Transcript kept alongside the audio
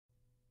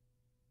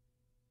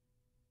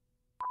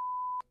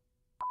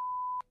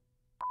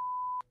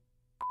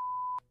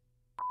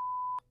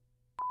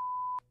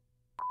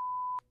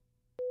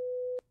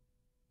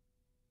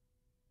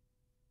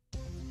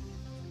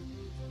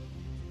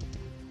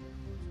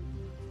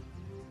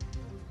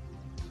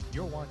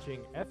You're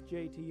watching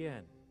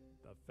FJTN,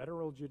 the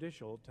Federal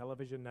Judicial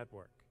Television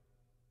Network.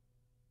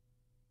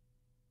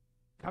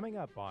 Coming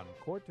up on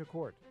Court to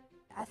Court.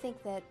 I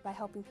think that by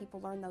helping people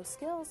learn those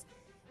skills,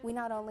 we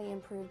not only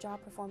improve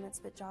job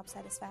performance, but job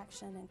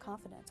satisfaction and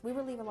confidence. We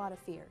relieve a lot of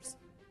fears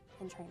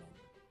in training.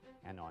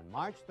 And on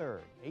March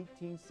 3rd,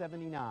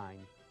 1879,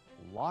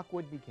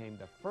 Lockwood became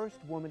the first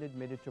woman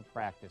admitted to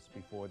practice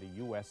before the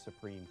U.S.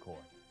 Supreme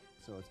Court.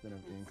 So it's been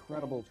an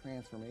incredible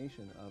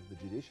transformation of the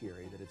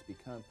judiciary, that it's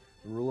become,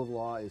 the rule of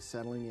law is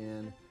settling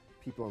in,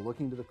 people are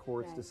looking to the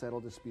courts to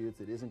settle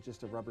disputes. It isn't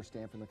just a rubber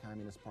stamp from the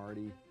Communist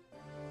Party.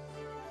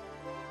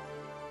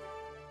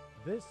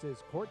 This is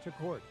Court to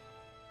Court,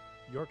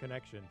 your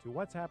connection to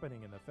what's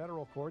happening in the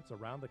federal courts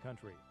around the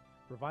country,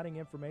 providing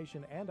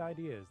information and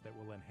ideas that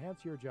will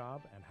enhance your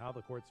job and how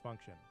the courts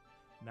function.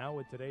 Now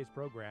with today's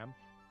program,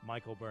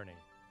 Michael Burney.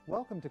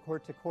 Welcome to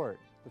Court,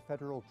 the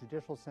Federal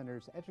Judicial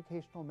Center's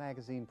educational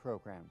magazine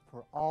program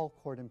for all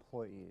court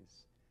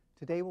employees.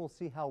 Today we'll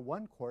see how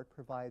one court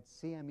provides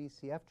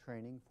CMECF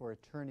training for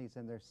attorneys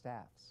and their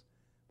staffs.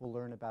 We'll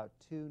learn about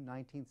two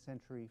 19th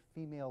century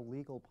female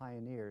legal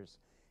pioneers,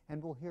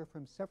 and we'll hear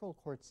from several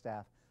court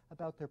staff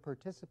about their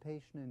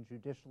participation in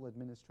judicial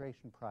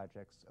administration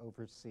projects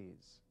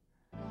overseas.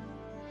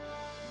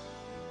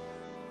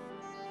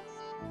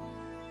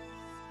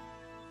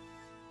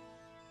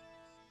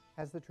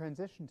 As the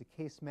transition to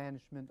case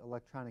management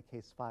electronic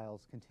case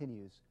files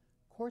continues,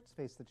 courts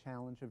face the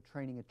challenge of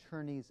training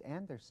attorneys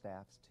and their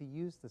staffs to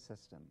use the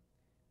system.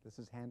 This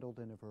is handled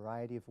in a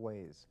variety of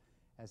ways,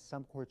 as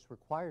some courts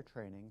require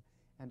training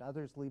and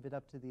others leave it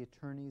up to the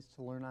attorneys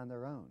to learn on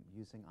their own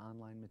using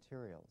online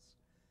materials.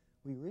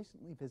 We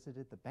recently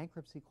visited the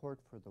Bankruptcy Court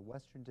for the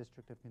Western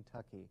District of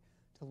Kentucky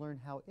to learn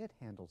how it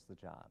handles the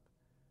job.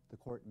 The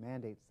court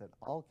mandates that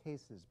all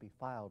cases be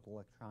filed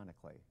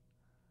electronically.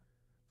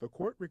 The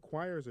court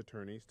requires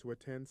attorneys to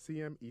attend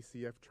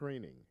CMECF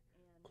training.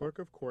 Clerk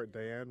of Court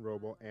Diane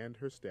Roble and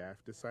her staff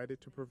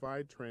decided to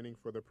provide training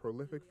for the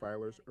prolific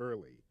filers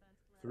early,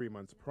 3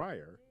 months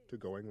prior to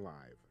going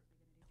live.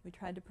 We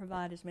tried to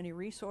provide as many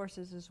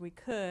resources as we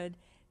could,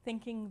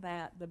 thinking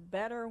that the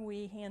better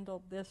we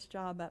handled this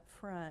job up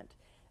front,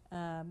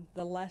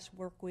 the less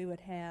work we would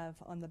have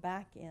on the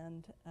back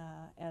end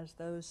as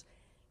those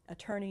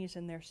attorneys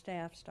and their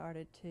staff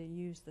started to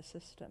use the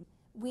system.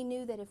 We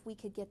knew that if we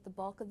could get the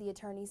bulk of the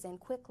attorneys in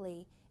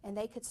quickly and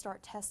they could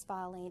start test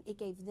filing, it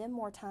gave them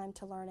more time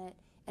to learn it,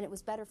 and it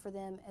was better for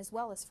them as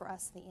well as for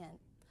us in the end.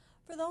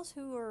 For those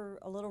who are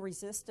a little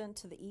resistant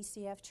to the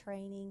ECF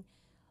training,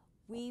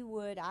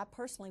 I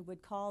personally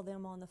would call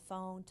them on the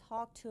phone,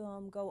 talk to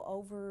them, go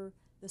over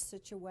the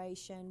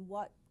situation,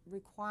 what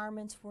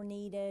requirements were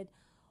needed,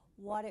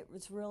 what it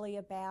was really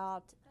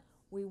about.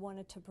 We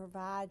wanted to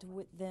provide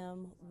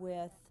them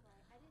with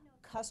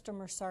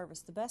customer service,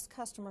 the best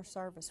customer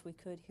service we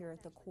could here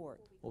at the court.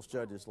 Most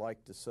judges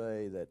like to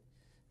say that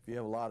if you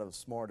have a lot of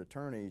smart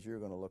attorneys, you're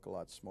going to look a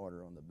lot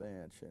smarter on the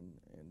bench, and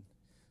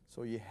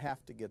so you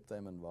have to get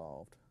them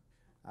involved.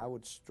 I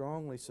would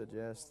strongly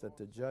suggest that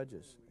the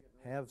judges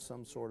have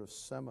some sort of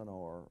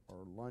seminar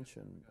or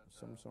luncheon,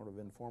 some sort of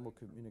informal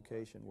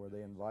communication where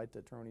they invite the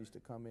attorneys to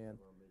come in.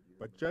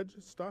 But Judge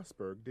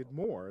Stossberg did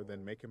more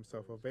than make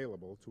himself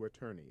available to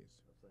attorneys.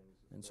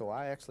 And so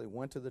I actually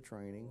went to the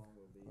training,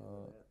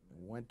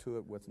 went to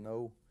it with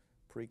no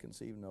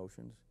preconceived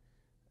notions,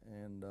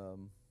 and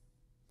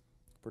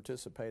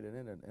participated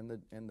in it.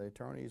 And the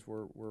attorneys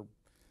were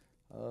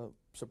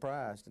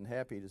surprised and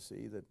happy to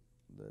see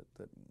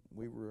that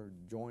we were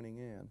joining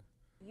in.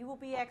 You will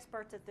be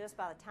experts at this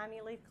by the time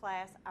you leave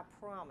class, I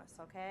promise,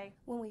 okay?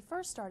 When we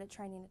first started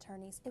training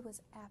attorneys, it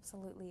was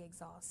absolutely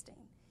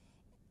exhausting.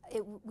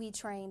 We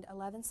trained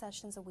 11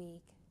 sessions a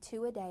week,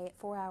 2 a day at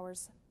 4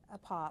 hours a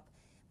pop,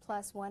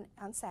 plus 1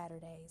 on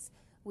Saturdays.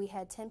 We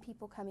had 10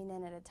 people coming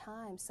in at a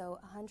time, so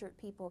 100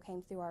 people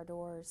came through our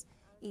doors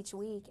each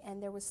week,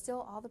 and there was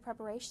still all the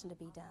preparation to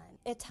be done.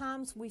 At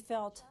times we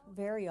felt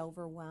very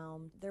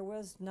overwhelmed. There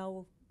was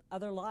no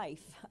other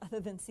life other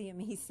than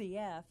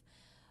CMECF,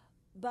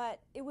 but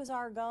it was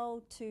our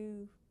goal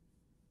to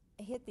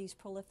hit these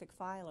prolific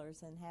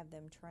filers and have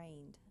them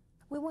trained.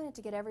 We wanted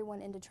to get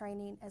everyone into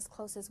training as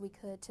close as we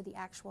could to the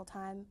actual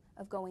time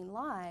of going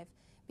live,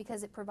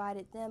 because it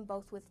provided them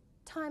both with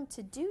time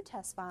to do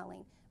test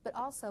filing, but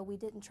also we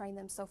didn't train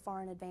them so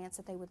far in advance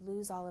that they would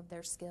lose all of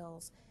their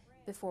skills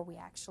before we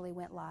actually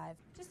went live.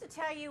 Just to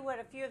tell you what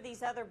a few of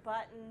these other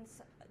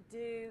buttons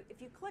do,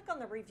 if you click on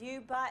the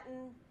review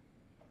button,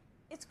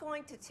 it's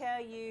going to tell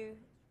you.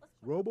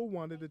 Roble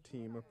wanted a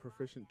team of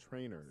proficient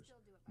trainers,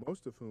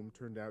 most of whom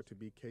turned out to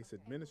be case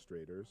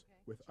administrators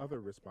with other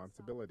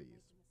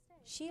responsibilities.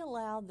 She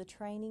allowed the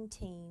training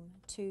team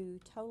to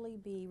totally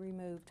be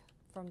removed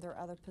from their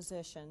other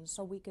positions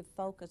so we could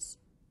focus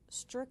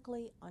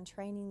strictly on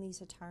training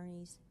these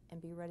attorneys and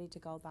be ready to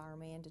go by our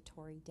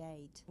mandatory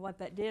date. What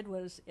that did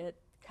was it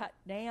cut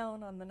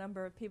down on the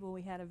number of people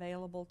we had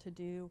available to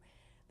do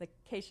the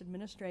case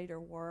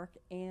administrator work,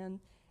 and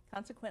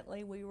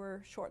consequently we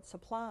were short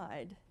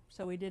supplied.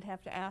 So we did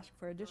have to ask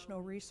for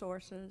additional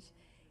resources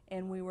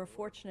and we were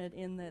fortunate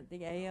in that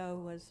the AO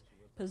was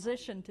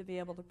positioned to be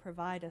able to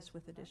provide us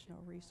with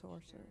additional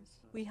resources.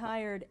 We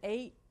hired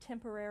 8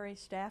 temporary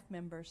staff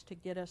members to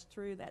get us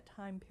through that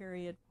time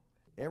period.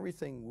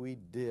 Everything we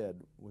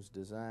did was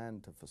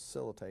designed to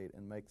facilitate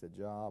and make the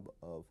job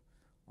of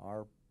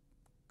our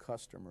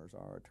customers,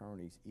 our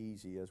attorneys,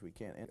 easy as we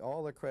can. And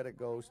all the credit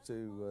goes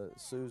to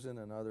Susan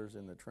and others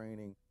in the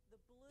training.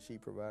 She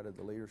provided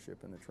the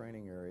leadership in the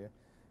training area,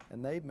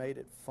 and they made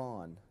it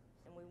fun.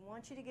 And we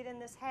want you to get in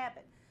this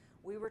habit.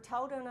 We were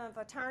told of an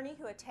attorney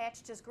who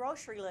attached his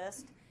grocery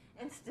list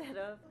instead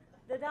of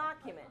the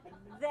document.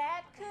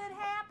 That could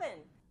happen.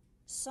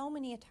 So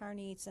many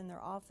attorneys and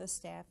their office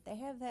staff, they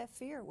have that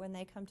fear when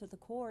they come to the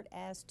court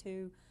as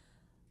to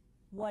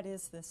what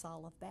is this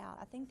all about.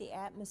 I think the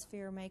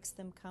atmosphere makes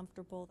them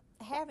comfortable.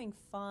 Having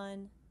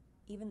fun,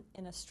 even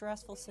in a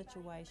stressful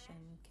situation,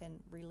 can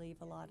relieve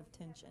a lot of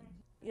tension.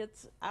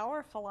 It's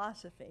our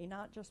philosophy,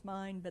 not just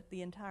mine, but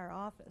the entire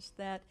office,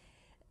 that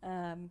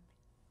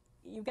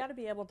you've got to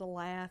be able to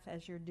laugh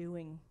as you're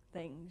doing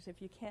things.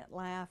 If you can't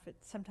laugh,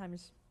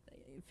 sometimes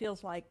it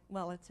feels like,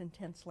 well, it's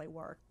intensely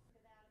work.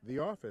 The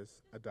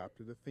office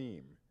adopted a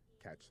theme,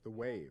 Catch the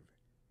Wave,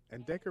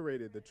 and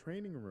decorated the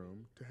training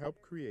room to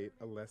help create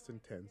a less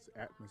intense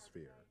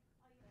atmosphere.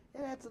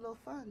 It adds a little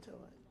fun to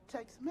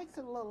it, makes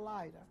it a little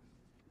lighter.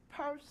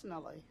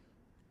 Personally,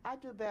 I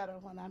do better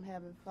when I'm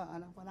having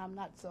fun, when I'm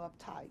not so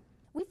uptight.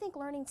 We think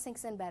learning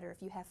sinks in better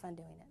if you have fun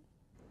doing it.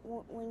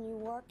 When you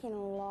work in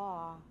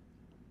law,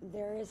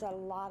 there is a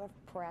lot of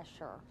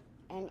pressure,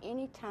 and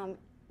anytime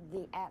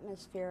the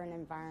atmosphere and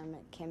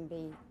environment can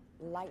be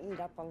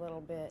lightened up a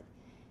little bit,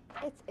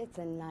 it's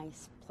a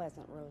nice,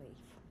 pleasant relief.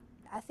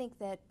 I think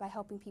that by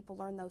helping people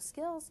learn those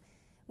skills,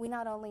 we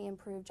not only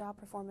improve job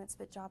performance,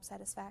 but job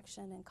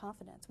satisfaction and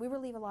confidence. We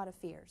relieve a lot of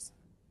fears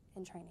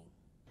in training.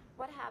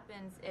 What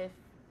happens if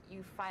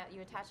you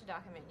attach a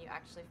document and you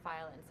actually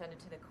file it and send it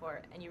to the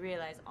court, and you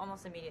realize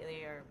almost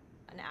immediately or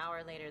an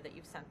hour later that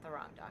you've sent the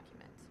wrong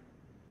document?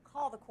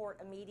 Call the court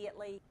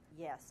immediately,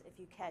 yes, if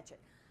you catch it.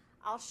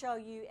 I'll show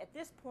you, at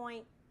this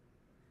point,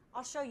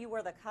 I'll show you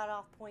where the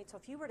cutoff point, so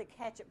if you were to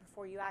catch it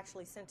before you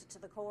actually sent it to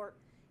the court,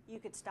 you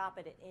could stop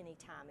it at any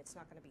time. It's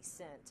not going to be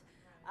sent.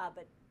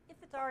 But if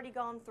it's already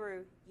gone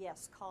through,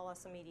 yes, call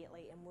us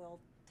immediately and we'll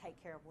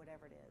take care of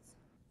whatever it is.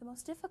 The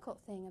most difficult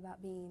thing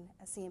about being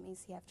a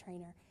CMECF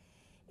trainer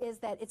is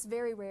that it's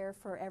very rare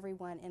for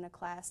everyone in a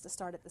class to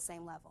start at the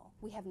same level.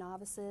 We have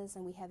novices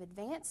and we have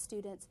advanced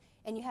students,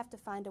 and you have to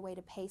find a way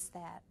to pace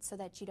that so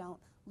that you don't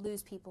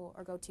lose people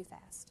or go too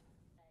fast.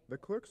 The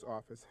clerk's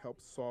office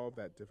helps solve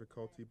that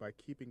difficulty by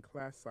keeping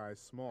class size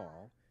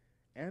small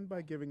and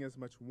by giving as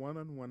much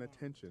one-on-one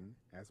attention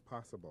as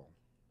possible.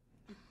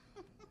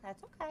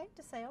 That's okay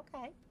to say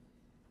okay.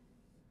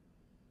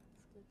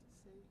 It's good to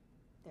see.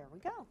 There we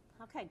go.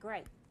 Okay,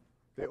 great.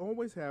 They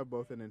always have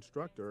both an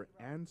instructor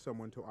and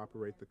someone to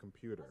operate the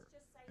computer,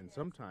 and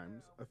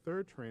sometimes a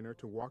third trainer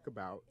to walk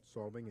about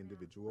solving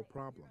individual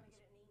problems.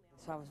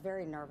 So I was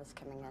very nervous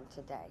coming in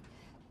today.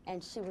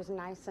 And she was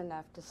nice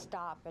enough to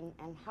stop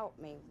and help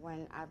me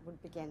when I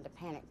would begin to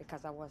panic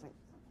because I wasn't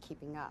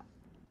keeping up.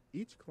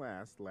 Each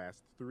class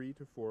lasts 3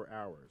 to 4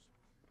 hours,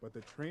 but the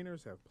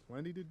trainers have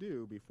plenty to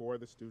do before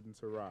the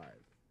students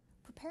arrive.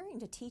 Preparing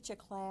to teach a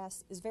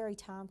class is very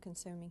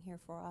time-consuming here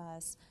for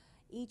us.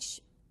 Each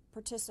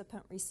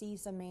participant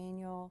receives a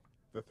manual.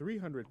 The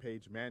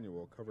 300-page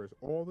manual covers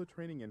all the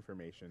training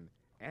information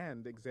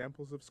and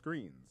examples of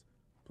screens.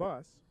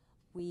 Plus,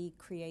 we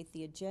create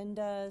the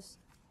agendas.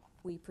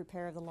 We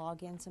prepare the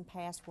logins and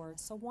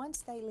passwords. So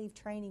once they leave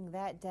training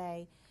that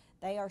day,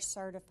 they are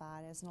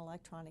certified as an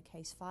electronic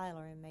case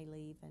filer and may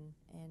leave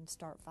and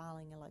start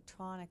filing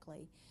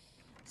electronically.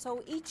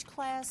 So each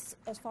class,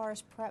 as far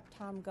as prep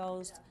time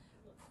goes,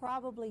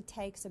 probably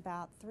takes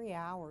about 3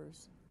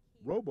 hours.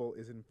 Roble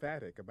is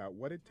emphatic about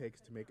what it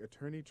takes to make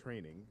attorney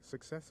training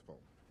successful.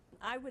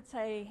 I would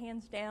say,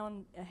 hands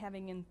down,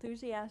 having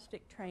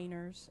enthusiastic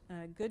trainers,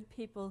 good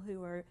people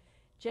who are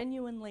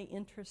genuinely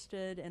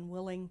interested and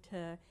willing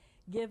to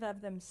give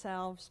of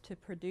themselves to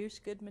produce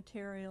good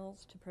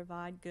materials, to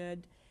provide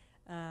good,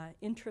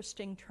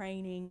 interesting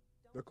training.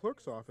 The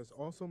clerk's office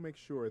also makes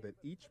sure that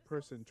each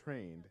person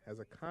trained has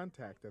a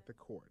contact at the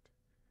court.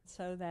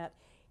 So that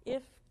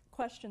if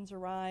questions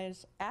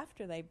arise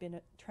after they've been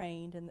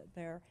trained and that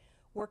they're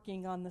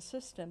working on the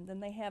system, then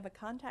they have a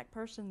contact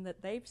person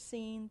that they've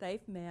seen,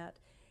 they've met,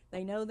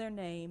 they know their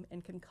name,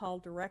 and can call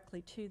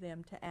directly to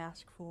them to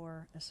ask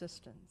for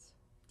assistance.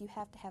 You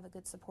have to have a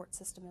good support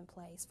system in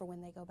place for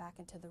when they go back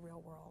into the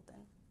real world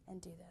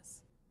and do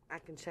this. I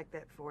can check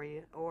that for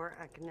you, or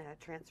I can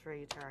transfer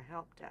you to our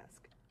help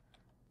desk.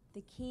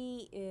 The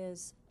key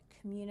is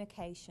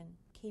communication,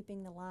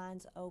 keeping the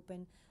lines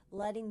open,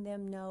 letting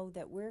them know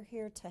that we're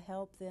here to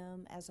help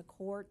them as a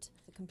court.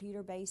 The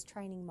computer-based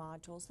training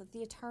modules that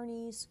the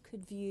attorneys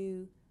could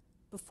view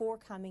before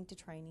coming to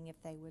training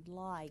if they would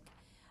like.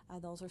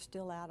 Those are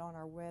still out on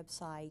our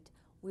website.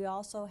 We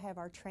also have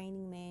our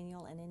training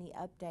manual, and any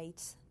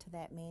updates to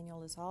that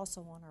manual is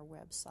also on our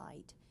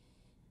website.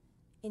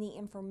 Any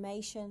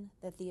information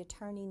that the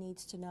attorney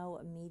needs to know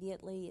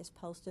immediately is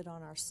posted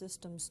on our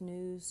systems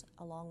news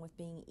along with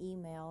being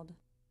emailed.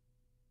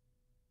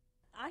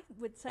 I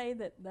would say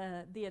that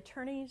the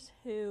attorneys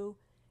who,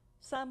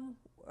 some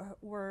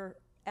were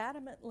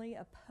adamantly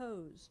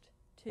opposed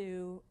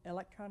to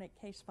electronic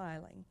case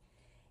filing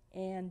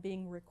and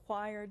being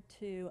required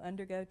to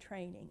undergo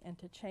training and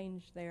to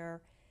change the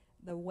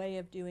way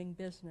of doing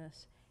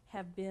business,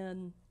 have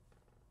been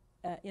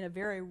in a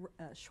very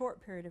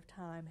short period of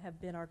time, have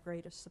been our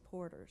greatest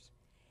supporters,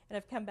 and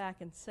have come back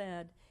and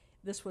said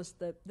this was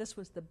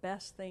the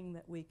best thing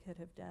that we could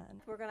have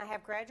done. We're going to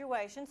have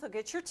graduation, so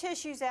get your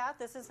tissues out.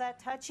 This is that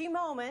touchy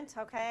moment,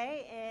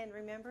 okay? And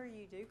remember,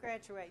 you do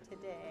graduate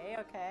today,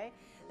 okay?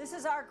 This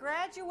is our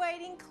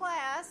graduating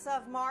class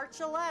of March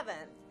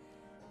 11th.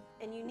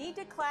 And you need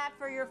to clap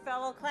for your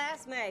fellow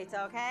classmates,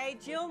 okay?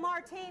 Jill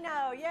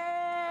Martino,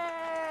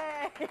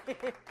 yay!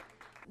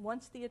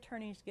 Once the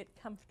attorneys get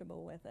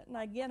comfortable with it, and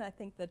again, I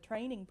think the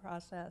training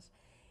process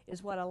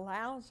is what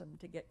allows them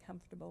to get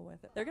comfortable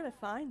with it. They're going to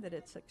find that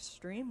it's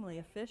extremely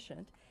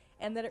efficient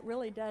and that it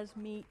really does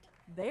meet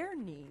their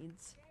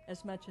needs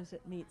as much as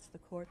it meets the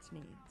court's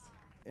needs.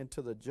 And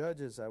to the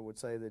judges, I would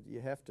say that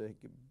you have to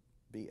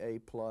be A+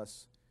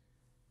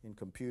 in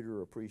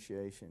computer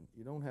appreciation.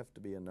 You don't have to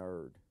be a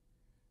nerd.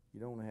 You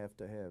don't have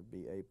to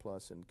be A+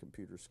 in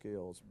computer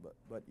skills,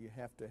 but you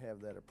have to have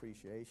that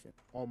appreciation.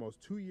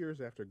 Almost 2 years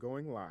after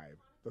going live,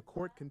 the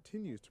court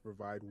continues to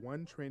provide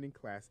one training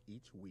class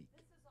each week.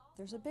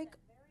 There's a big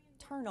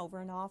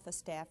turnover in office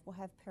staff. We'll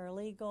have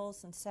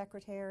paralegals and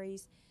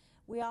secretaries.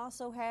 We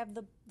also have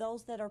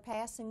those that are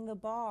passing the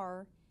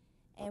bar,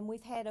 and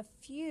we've had a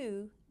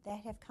few that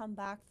have come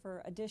back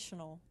for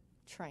additional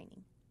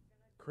training.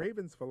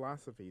 Craven's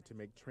philosophy to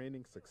make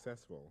training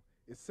successful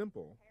is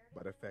simple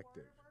but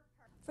effective.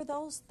 For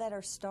those that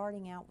are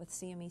starting out with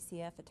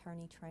CMECF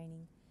attorney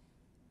training,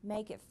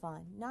 make it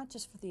fun, not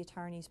just for the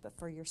attorneys but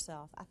for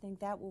yourself. I think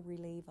that will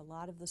relieve a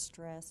lot of the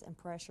stress and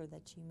pressure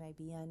that you may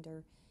be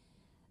under.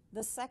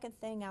 The second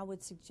thing I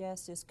would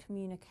suggest is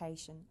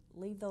communication.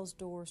 Leave those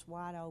doors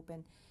wide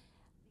open.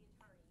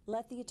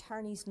 Let the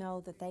attorneys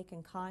know that they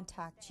can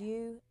contact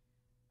you.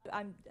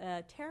 I'm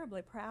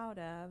terribly proud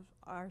of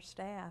our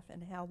staff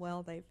and how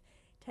well they've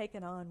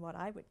taken on what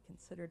I would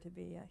consider to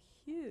be a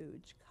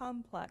huge,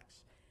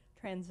 complex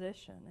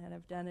transition, and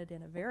have done it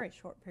in a very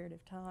short period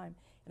of time,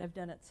 and have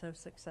done it so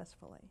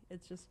successfully.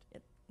 It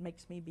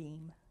makes me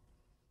beam.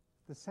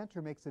 The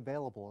Center makes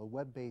available a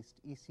web-based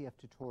ECF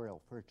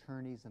tutorial for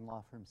attorneys and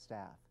law firm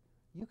staff.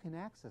 You can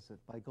access it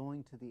by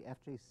going to the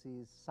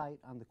FJC's site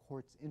on the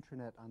court's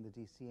intranet on the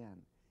DCN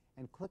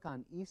and click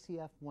on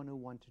ECF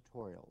 101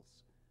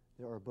 tutorials.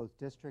 There are both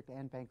district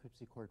and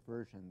bankruptcy court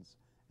versions,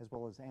 as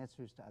well as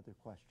answers to other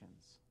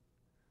questions.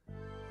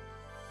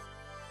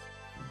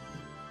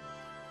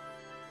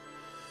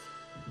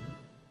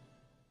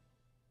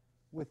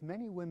 With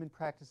many women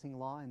practicing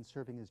law and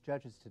serving as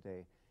judges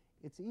today,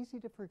 it's easy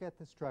to forget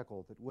the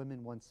struggle that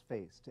women once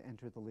faced to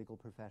enter the legal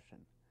profession.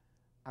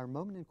 Our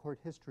moment in court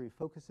history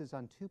focuses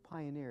on two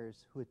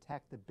pioneers who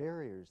attacked the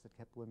barriers that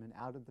kept women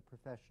out of the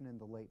profession in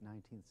the late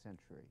 19th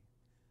century.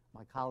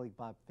 My colleague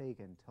Bob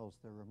Fagan tells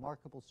their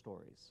remarkable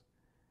stories.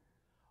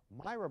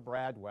 Myra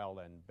Bradwell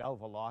and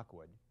Belva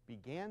Lockwood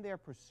began their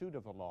pursuit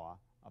of the law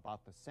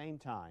about the same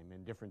time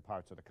in different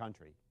parts of the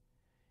country.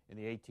 In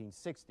the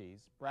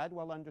 1860s,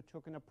 Bradwell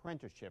undertook an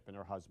apprenticeship in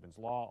her husband's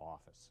law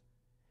office.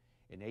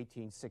 In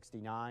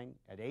 1869,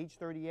 at age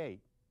 38,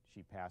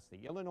 she passed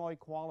the Illinois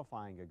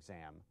qualifying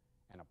exam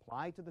and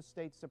applied to the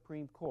state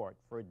Supreme Court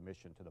for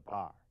admission to the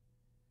bar.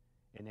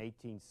 In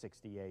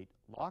 1868,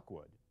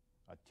 Lockwood,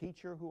 a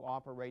teacher who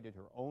operated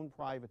her own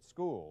private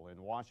school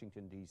in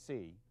Washington,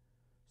 D.C.,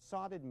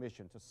 sought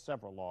admission to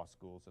several law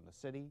schools in the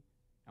city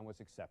and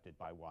was accepted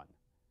by one.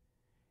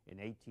 In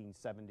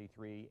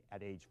 1873,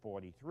 at age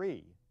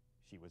 43,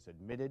 she was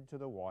admitted to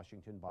the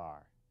Washington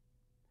bar.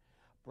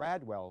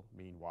 Bradwell,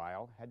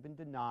 meanwhile, had been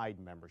denied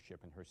membership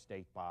in her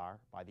state bar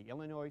by the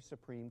Illinois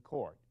Supreme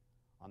Court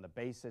on the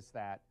basis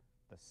that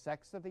the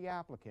sex of the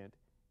applicant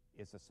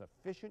is a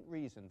sufficient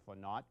reason for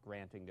not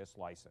granting this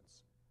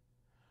license.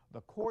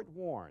 The court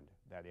warned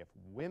that if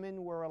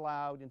women were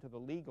allowed into the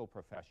legal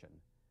profession,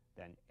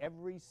 then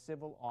every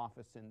civil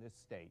office in this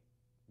state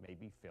may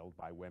be filled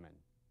by women.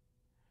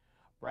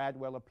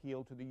 Bradwell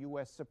appealed to the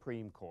U.S.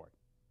 Supreme Court.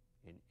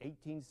 In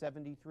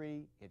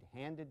 1873, it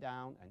handed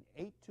down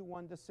an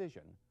 8-1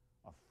 decision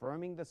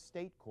affirming the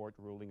state court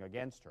ruling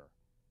against her.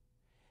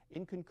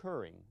 In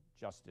concurring,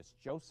 Justice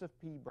Joseph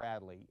P.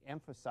 Bradley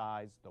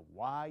emphasized the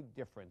wide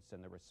difference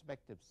in the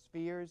respective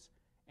spheres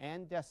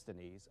and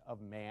destinies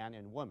of man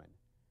and woman,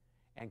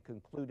 and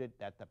concluded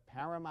that the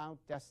paramount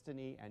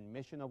destiny and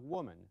mission of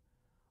woman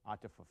are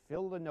to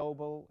fulfill the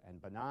noble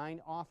and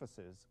benign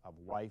offices of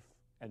wife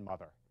and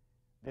mother.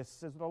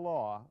 This is the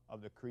law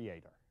of the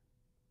Creator.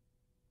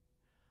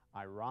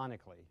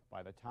 Ironically,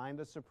 by the time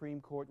the Supreme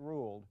Court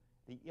ruled,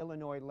 the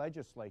Illinois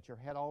legislature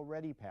had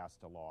already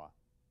passed a law,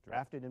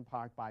 drafted in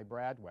part by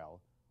Bradwell,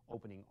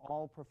 opening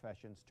all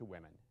professions to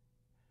women.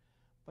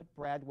 But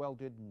Bradwell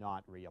did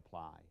not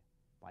reapply.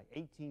 By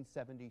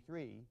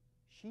 1873,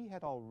 she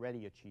had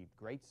already achieved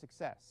great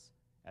success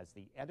as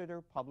the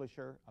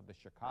editor-publisher of the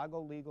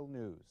Chicago Legal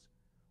News,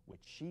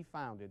 which she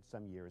founded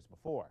some years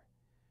before.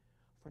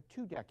 For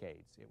 2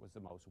 decades, it was the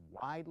most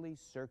widely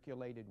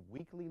circulated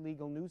weekly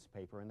legal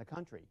newspaper in the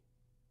country.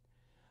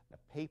 The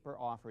paper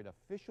offered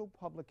official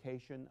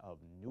publication of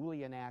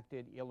newly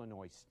enacted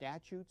Illinois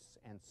statutes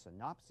and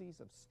synopses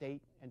of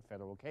state and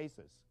federal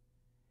cases.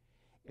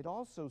 It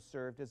also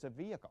served as a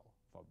vehicle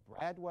for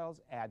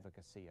Bradwell's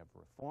advocacy of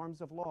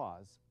reforms of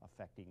laws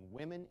affecting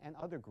women and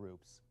other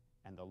groups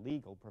and the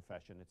legal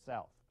profession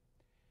itself.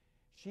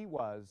 She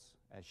was,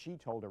 as she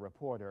told a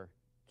reporter,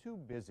 too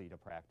busy to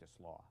practice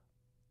law.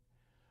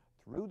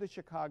 Through the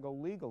Chicago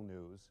Legal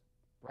News,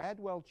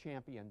 Bradwell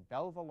championed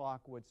Belva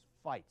Lockwood's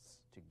fights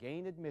to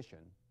gain admission,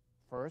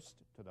 first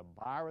to the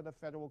bar of the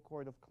Federal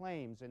Court of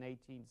Claims in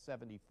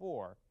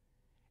 1874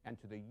 and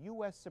to the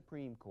U.S.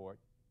 Supreme Court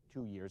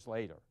 2 years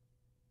later.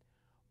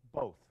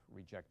 Both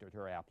rejected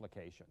her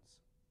applications.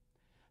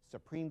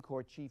 Supreme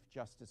Court Chief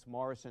Justice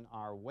Morrison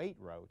R. Waite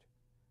wrote,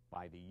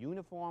 "By the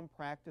uniform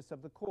practice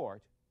of the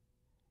court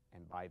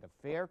and by the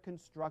fair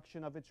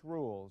construction of its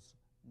rules,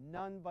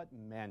 none but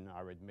men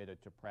are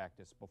admitted to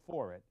practice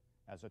before it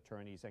as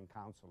attorneys and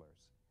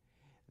counselors.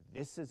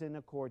 This is in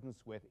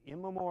accordance with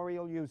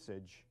immemorial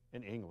usage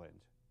in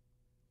England."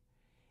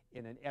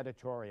 In an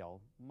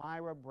editorial,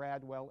 Myra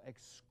Bradwell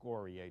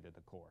excoriated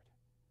the court.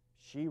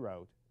 She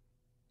wrote,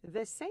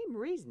 "The same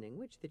reasoning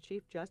which the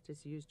Chief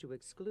Justice used to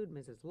exclude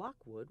Mrs.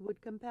 Lockwood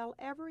would compel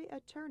every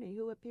attorney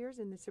who appears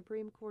in the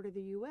Supreme Court of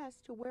the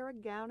U.S. to wear a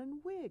gown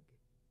and wig."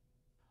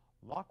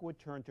 Lockwood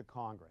turned to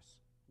Congress.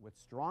 With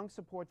strong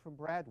support from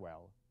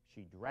Bradwell,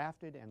 she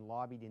drafted and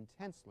lobbied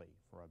intensely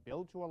for a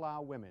bill to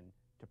allow women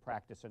to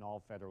practice in all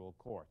federal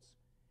courts.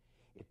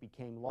 It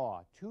became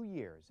law 2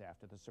 years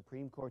after the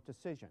Supreme Court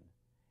decision,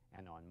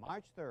 and on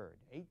March 3,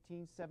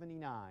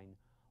 1879,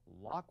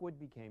 Lockwood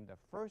became the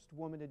first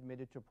woman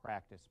admitted to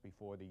practice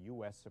before the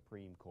U.S.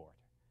 Supreme Court.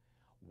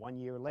 1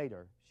 year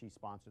later, she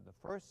sponsored the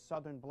first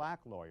Southern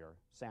black lawyer,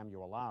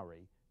 Samuel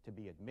Lowry, to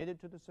be admitted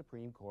to the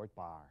Supreme Court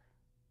bar.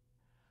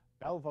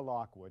 Belva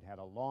Lockwood had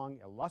a long,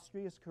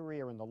 illustrious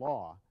career in the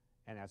law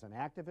and as an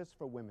activist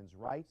for women's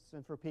rights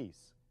and for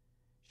peace.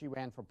 She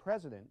ran for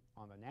president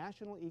on the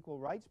National Equal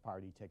Rights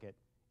Party ticket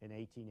in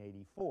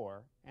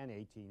 1884 and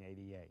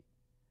 1888.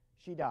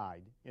 She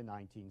died in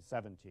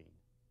 1917.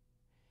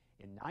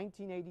 In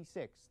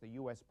 1986, the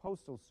U.S.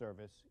 Postal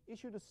Service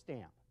issued a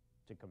stamp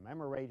to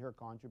commemorate her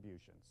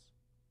contributions.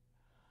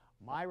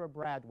 Myra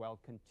Bradwell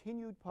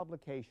continued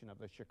publication of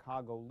the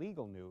Chicago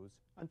Legal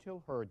News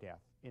until her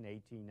death in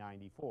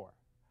 1894.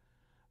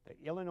 The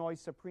Illinois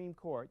Supreme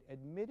Court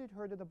admitted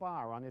her to the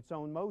bar on its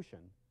own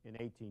motion in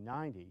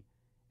 1890,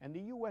 and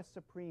the U.S.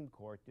 Supreme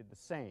Court did the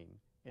same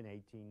in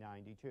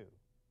 1892.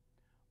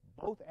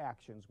 Both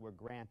actions were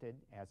granted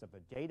as of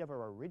the date of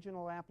her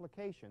original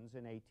applications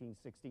in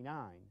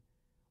 1869,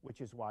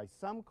 which is why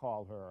some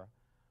call her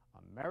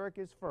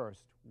America's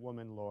first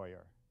woman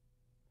lawyer.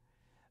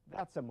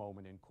 That's a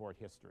moment in court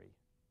history.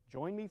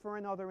 Join me for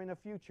another in a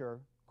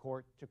future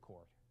Court to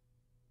Court.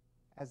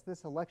 As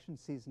this election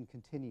season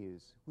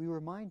continues, we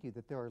remind you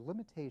that there are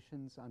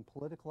limitations on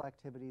political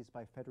activities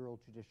by federal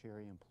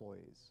judiciary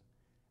employees.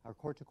 Our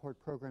Court to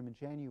Court program in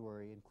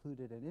January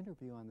included an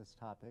interview on this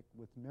topic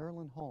with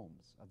Marilyn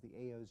Holmes of the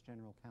AO's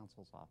General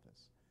Counsel's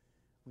Office.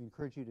 We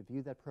encourage you to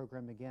view that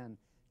program again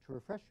to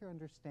refresh your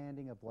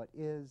understanding of what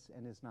is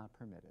and is not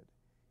permitted.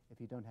 If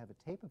you don't have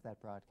a tape of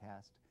that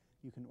broadcast,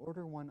 you can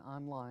order one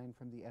online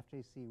from the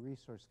FJC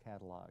Resource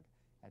Catalog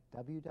at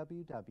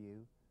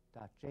www.jnet.fjc.dcn.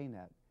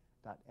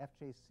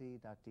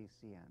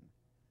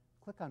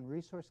 Click on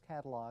Resource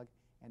Catalog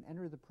and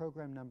enter the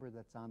program number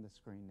that's on the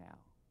screen now.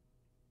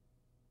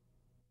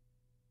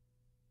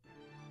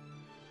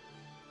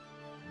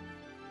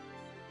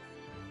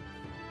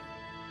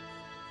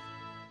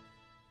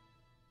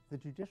 The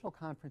Judicial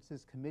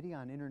Conference's Committee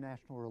on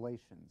International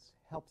Relations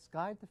helps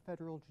guide the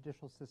federal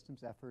judicial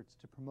system's efforts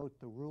to promote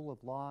the rule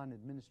of law and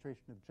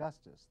administration of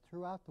justice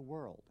throughout the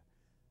world.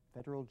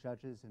 Federal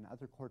judges and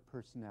other court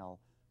personnel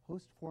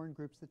host foreign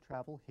groups that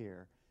travel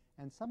here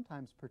and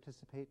sometimes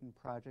participate in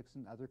projects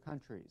in other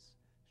countries,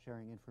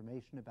 sharing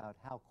information about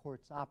how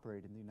courts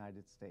operate in the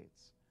United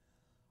States.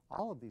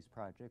 All of these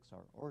projects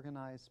are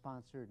organized,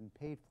 sponsored, and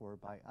paid for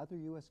by other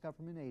U.S.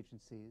 government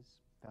agencies,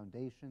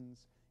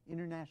 foundations,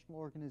 international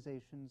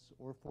organizations,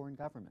 or foreign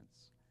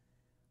governments.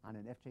 On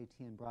an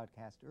FJTN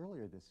broadcast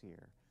earlier this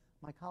year,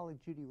 my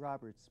colleague Judy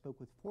Roberts spoke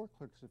with 4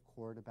 clerks of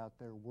court about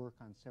their work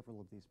on several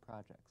of these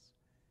projects.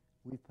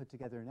 We've put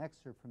together an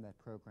excerpt from that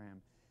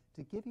program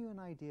to give you an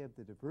idea of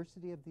the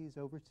diversity of these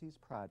overseas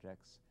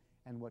projects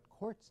and what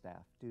court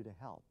staff do to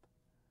help.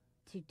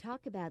 To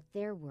talk about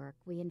their work,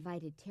 we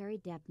invited Terry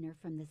Deppner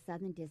from the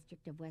Southern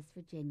District of West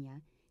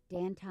Virginia,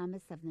 Dan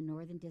Thomas of the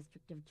Northern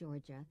District of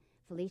Georgia,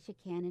 Felicia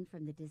Cannon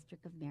from the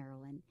District of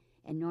Maryland,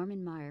 and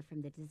Norman Meyer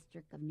from the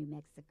District of New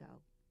Mexico.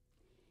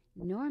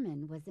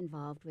 Norman was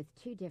involved with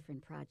 2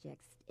 different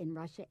projects in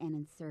Russia and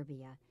in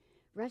Serbia.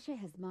 Russia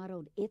has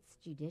modeled its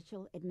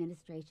judicial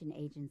administration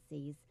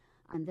agencies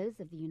on those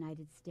of the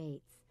United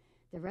States.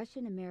 The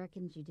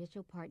Russian-American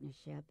Judicial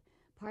Partnership,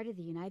 part of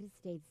the United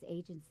States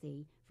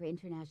Agency for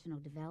International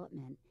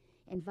Development,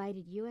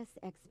 invited U.S.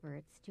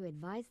 experts to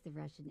advise the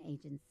Russian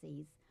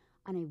agencies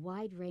on a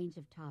wide range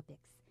of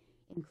topics,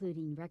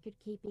 including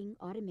record-keeping,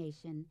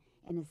 automation,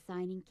 and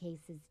assigning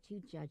cases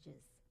to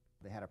judges.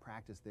 They had a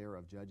practice there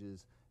of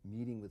judges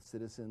meeting with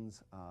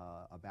citizens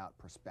about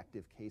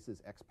prospective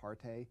cases ex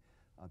parte,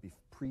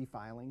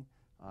 pre-filing,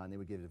 and they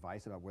would give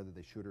advice about whether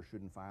they should or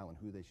shouldn't file and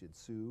who they should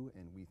sue.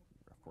 And we,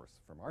 of course,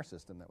 from our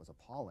system, that was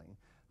appalling.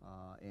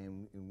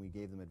 And we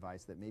gave them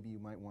advice that maybe you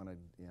might want to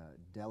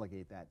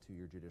delegate that to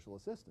your judicial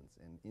assistants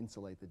and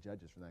insulate the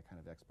judges from that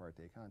kind of ex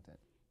parte content.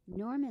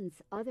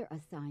 Norman's other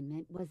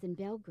assignment was in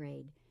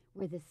Belgrade,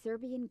 where the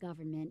Serbian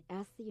government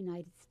asked the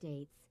United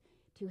States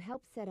to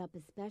help set up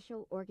a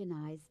special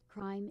organized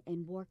crime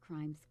and war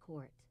crimes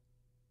court.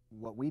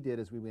 What we did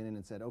is we went in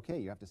and said, okay,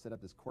 you have to set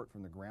up this court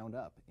from the ground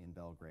up in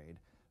Belgrade.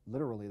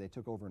 Literally, they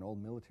took over an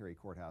old military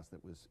courthouse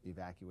that was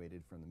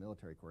evacuated from the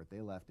military court.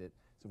 They left it,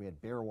 so we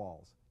had bare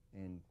walls,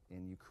 and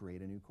you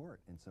create a new court.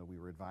 And so we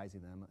were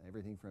advising them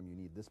everything from you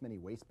need this many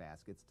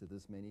wastebaskets to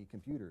this many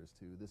computers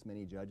to this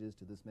many judges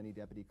to this many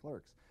deputy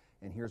clerks.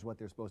 And here's what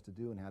they're supposed to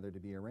do and how they're to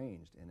be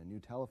arranged, and a new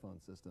telephone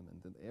system,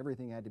 and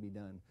everything had to be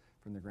done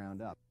from the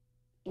ground up.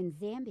 In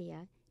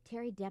Zambia,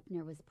 Terry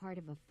Deppner was part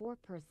of a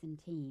 4-person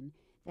team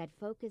that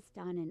focused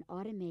on an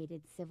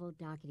automated civil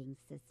docketing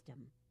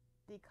system.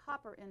 The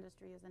copper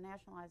industry is a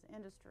nationalized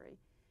industry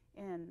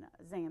in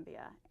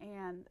Zambia,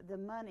 and the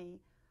money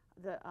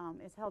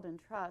is held in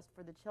trust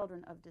for the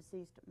children of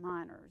deceased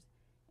miners.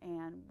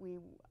 And we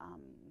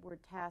were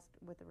tasked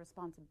with the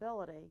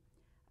responsibility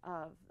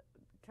of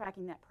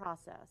tracking that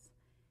process.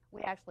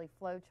 We actually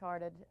flow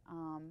charted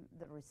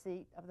the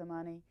receipt of the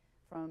money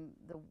from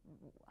the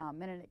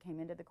minute it came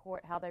into the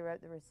court, how they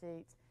wrote the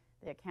receipts,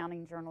 the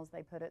accounting journals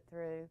they put it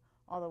through,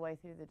 all the way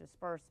through the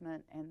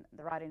disbursement and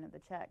the writing of the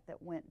check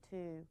that went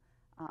to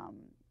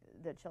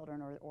the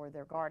children or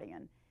their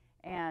guardian.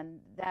 And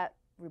that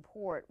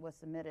report was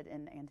submitted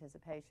in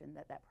anticipation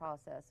that that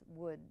process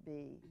would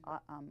be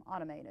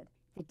automated.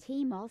 The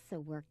team also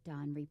worked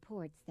on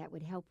reports that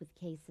would help with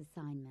case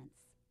assignments.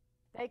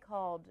 They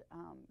called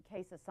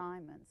case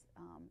assignments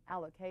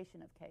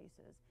allocation of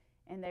cases,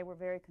 and they were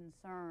very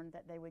concerned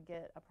that they would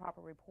get a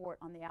proper report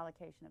on the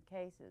allocation of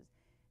cases.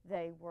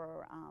 They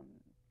were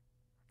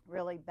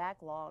really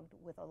backlogged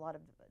with a lot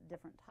of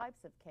different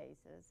types of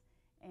cases,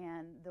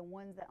 and the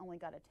ones that only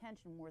got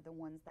attention were the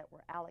ones that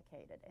were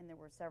allocated, and there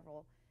were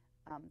several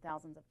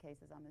thousands of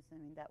cases, I'm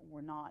assuming, that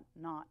were not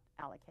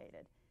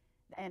allocated.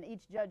 And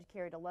each judge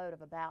carried a load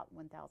of about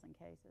 1,000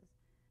 cases.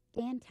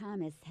 Dan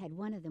Thomas had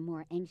one of the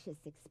more anxious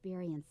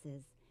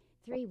experiences.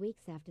 3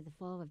 weeks after the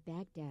fall of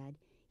Baghdad,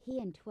 he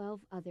and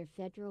 12 other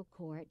federal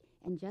court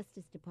and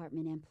Justice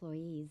Department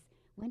employees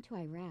went to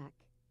Iraq.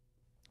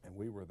 And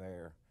we were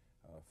there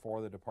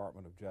for the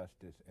Department of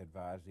Justice,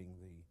 advising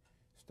the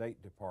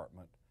State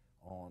Department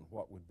on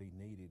what would be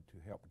needed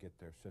to help get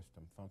their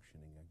system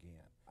functioning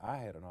again. I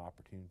had an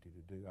opportunity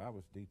to do, I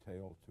was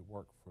detailed to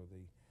work for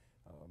the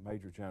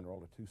Major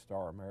General, a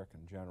 2-star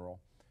American general,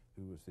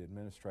 who was the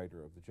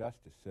administrator of the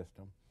justice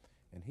system,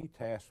 and he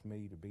tasked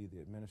me to be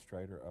the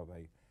administrator of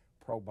a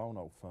pro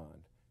bono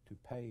fund to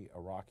pay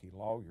Iraqi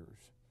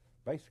lawyers.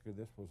 Basically,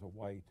 this was a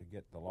way to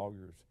get the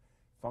lawyers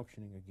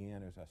functioning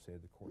again. As I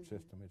said, the court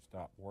system had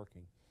stopped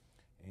working.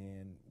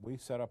 And we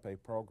set up a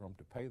program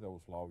to pay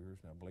those lawyers,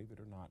 now believe it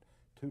or not,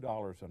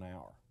 $2 an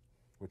hour,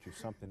 which is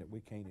something that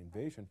we can't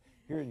envision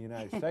here in the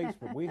United States,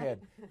 but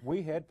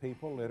we had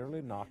people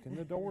literally knocking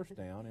the doors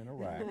down in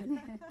Iraq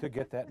to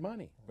get that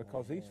money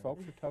because these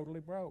folks are totally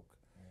broke.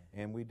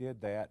 And we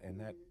did that,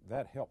 and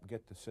that helped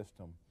get the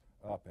system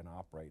up and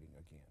operating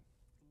again.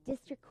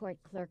 District Court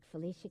Clerk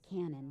Felicia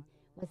Cannon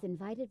was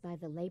invited by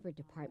the Labor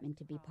Department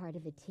to be part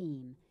of a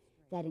team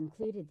that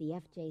included the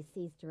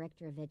FJC's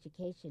Director of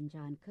Education,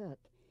 John Cook,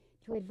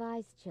 to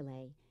advise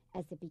Chile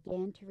as it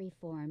began to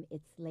reform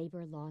its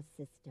labor law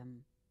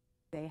system.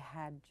 They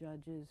had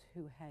judges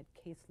who had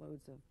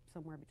caseloads of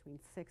somewhere between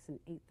 6,000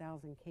 and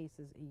 8,000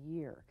 cases a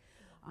year.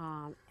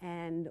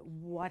 And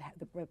what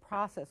the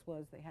process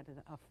was, they had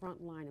a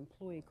frontline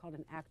employee called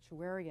an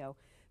actuario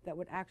that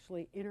would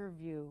actually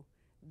interview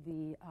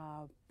the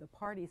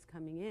parties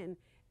coming in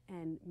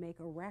and make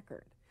a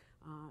record.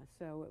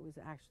 So it was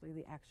actually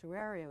the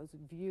actuario's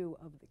view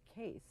of the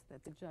case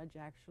that the judge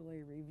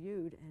actually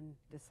reviewed and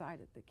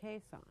decided the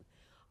case on.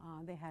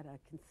 They had a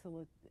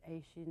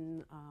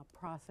conciliation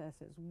process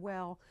as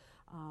well,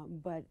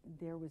 but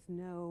there was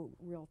no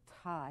real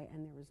tie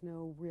and there was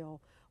no real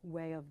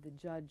way of the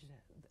judge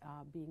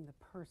being the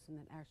person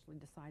that actually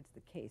decides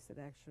the case, that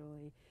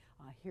actually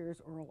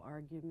hears oral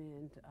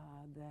argument,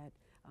 that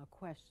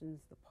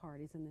questions the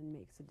parties, and then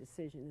makes a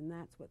decision, and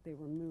that's what they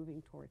were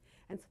moving toward.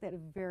 And so they had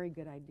a very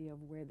good idea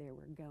of where they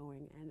were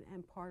going,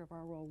 and part of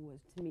our role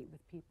was to meet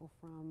with people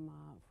from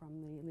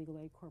the Legal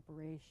Aid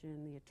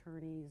Corporation, the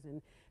attorneys,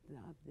 and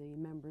the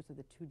members of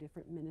the two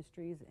different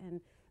ministries,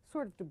 and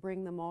sort of to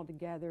bring them all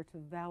together to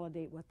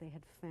validate what they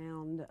had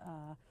found,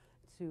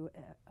 to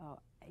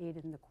aid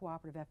in the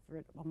cooperative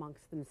effort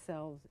amongst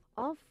themselves.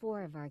 All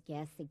four of our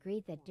guests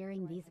agreed that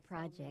during these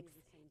projects,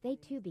 they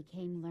too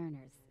became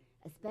learners,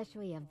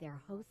 especially of their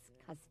hosts'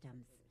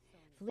 customs.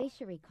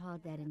 Felicia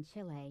recalled that in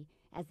Chile,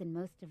 as in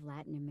most of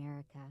Latin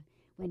America,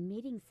 when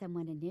meeting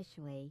someone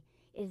initially,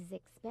 it is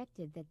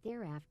expected that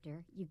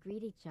thereafter you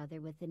greet each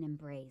other with an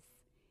embrace.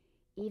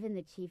 Even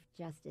the Chief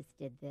Justice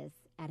did this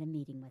at a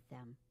meeting with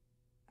them.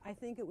 I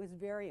think it was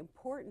very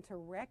important to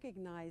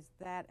recognize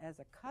that as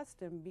a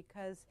custom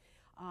because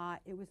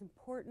it was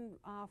important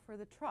for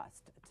the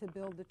trust, to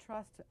build the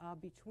trust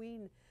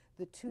between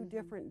the two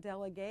different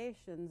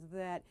delegations,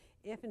 that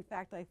if in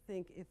fact I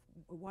think if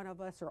one of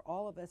us or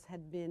all of us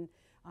had been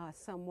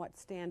somewhat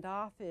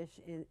standoffish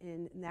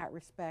in that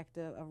respect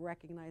of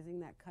recognizing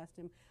that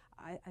custom,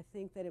 I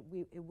think that it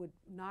would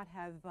not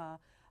have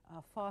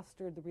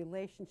fostered the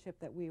relationship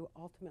that we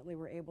ultimately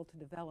were able to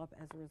develop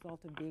as a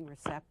result of being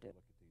receptive.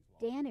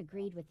 Dan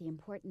agreed with the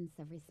importance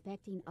of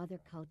respecting other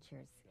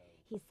cultures.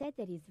 He said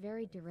that he's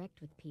very direct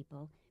with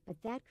people,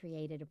 but that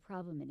created a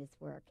problem in his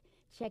work,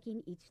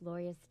 checking each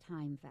lawyer's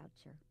time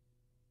voucher.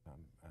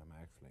 I'm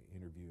actually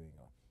interviewing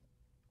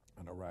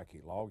an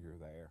Iraqi lawyer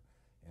there,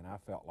 and I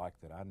felt like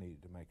that I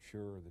needed to make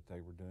sure that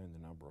they were doing the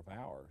number of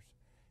hours,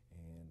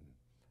 and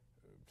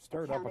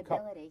stirred up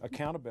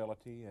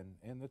accountability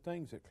and the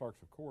things that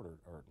clerks of court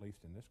are at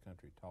least in this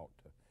country, taught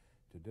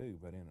to do.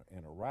 But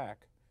in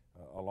Iraq,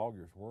 a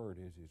lawyer's word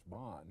is his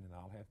bond, and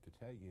I'll have to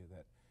tell you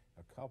that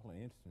a couple of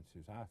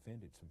instances I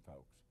offended some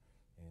folks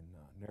and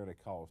nearly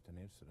caused an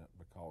incident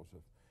because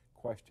of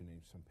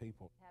questioning some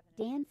people.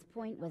 Dan's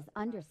point was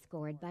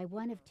underscored by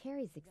one of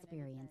Terry's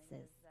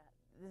experiences.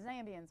 The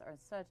Zambians are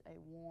such a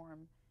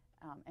warm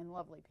and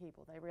lovely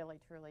people. They really,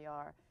 truly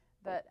are.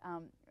 But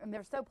and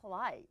they're so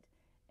polite.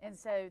 And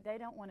so they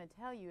don't want to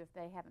tell you if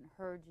they haven't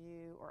heard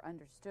you or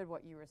understood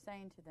what you were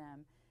saying to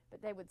them.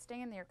 But they would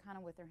stand there kind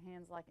of with their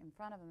hands like in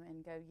front of them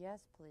and go,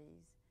 yes,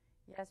 please.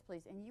 Yes,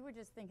 please. And you were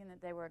just thinking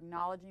that they were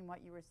acknowledging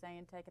what you were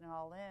saying, taking it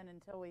all in,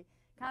 until we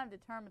kind of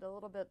determined a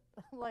little bit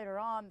later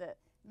on that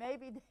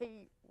maybe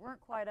they weren't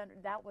quite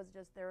that was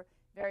just their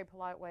very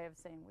polite way of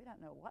saying, we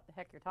don't know what the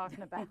heck you're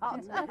talking about. How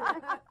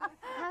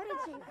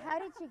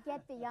did you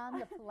get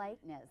beyond the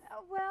politeness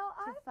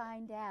to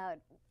find out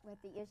what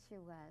the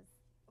issue was?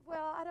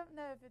 Well, I don't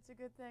know if it's a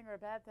good thing or a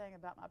bad thing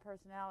about my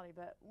personality,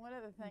 but one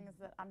of the things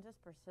that I'm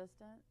just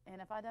persistent,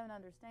 and if I don't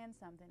understand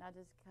something, I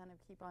just kind of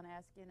keep on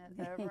asking it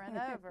over and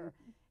over.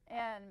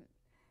 And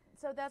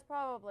so that's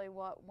probably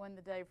what won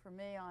the day for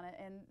me on it,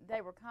 and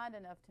they were kind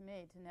enough to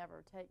me to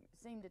never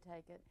seem to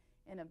take it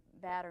in a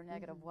bad or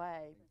negative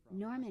way.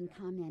 Norman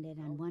commented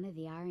on one of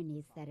the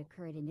ironies that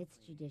occurred in its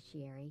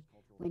judiciary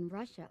when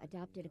Russia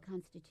adopted a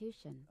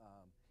constitution.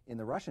 In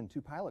the Russian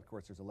two pilot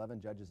courts, there's 11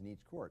 judges in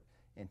each court,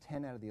 and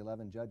 10 out of the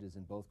 11 judges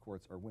in both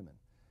courts are women.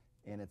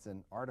 And it's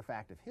an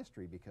artifact of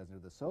history because under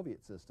the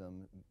Soviet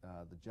system,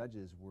 the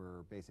judges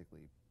were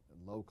basically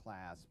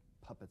low-class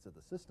puppets of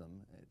the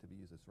system, to be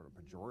used as sort of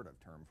pejorative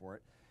term for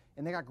it,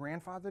 and they got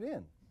grandfathered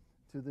in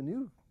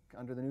to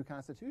under the new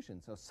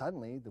constitution. So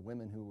suddenly, the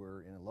women who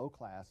were in a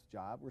low-class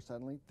job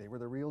they were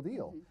the real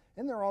deal.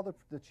 And they're all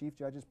the chief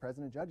judges,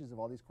 president judges of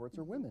all these courts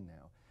are women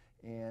now.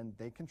 And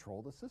they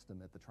control the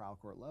system at the trial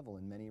court level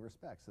in many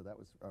respects, so that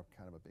was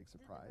kind of a big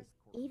surprise.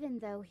 Even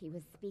though he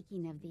was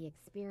speaking of the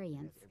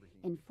experience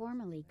in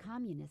formerly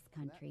communist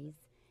countries,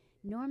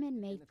 Norman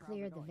made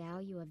clear the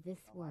value of this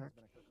work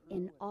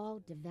in all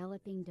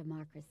developing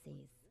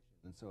democracies.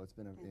 And so it's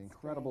been an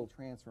incredible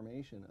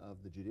transformation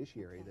of the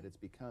judiciary, that it's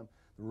become,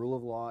 the rule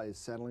of law is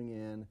settling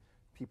in,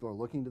 people are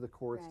looking to the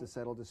courts to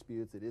settle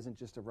disputes. It isn't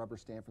just a rubber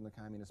stamp from the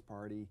Communist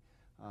Party,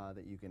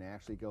 that you can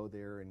actually go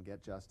there and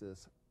get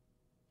justice.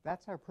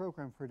 That's our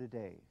program for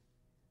today.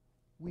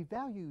 We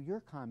value your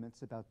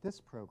comments about this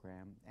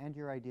program and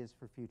your ideas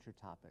for future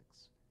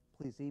topics.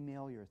 Please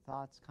email your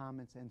thoughts,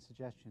 comments, and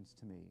suggestions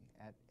to me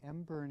at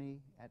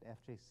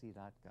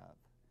mburney@fjc.gov.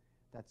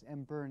 That's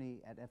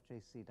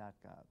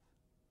mburney@fjc.gov.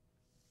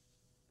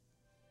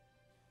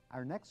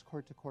 Our next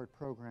court-to-court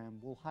program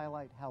will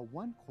highlight how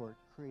one court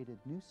created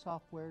new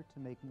software to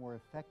make more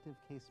effective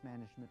case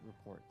management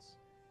reports.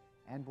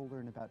 And we'll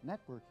learn about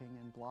networking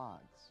and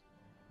blogs.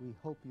 We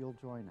hope you'll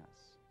join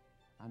us.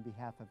 On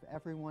behalf of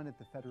everyone at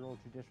the Federal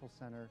Judicial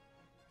Center,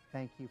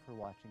 thank you for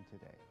watching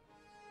today.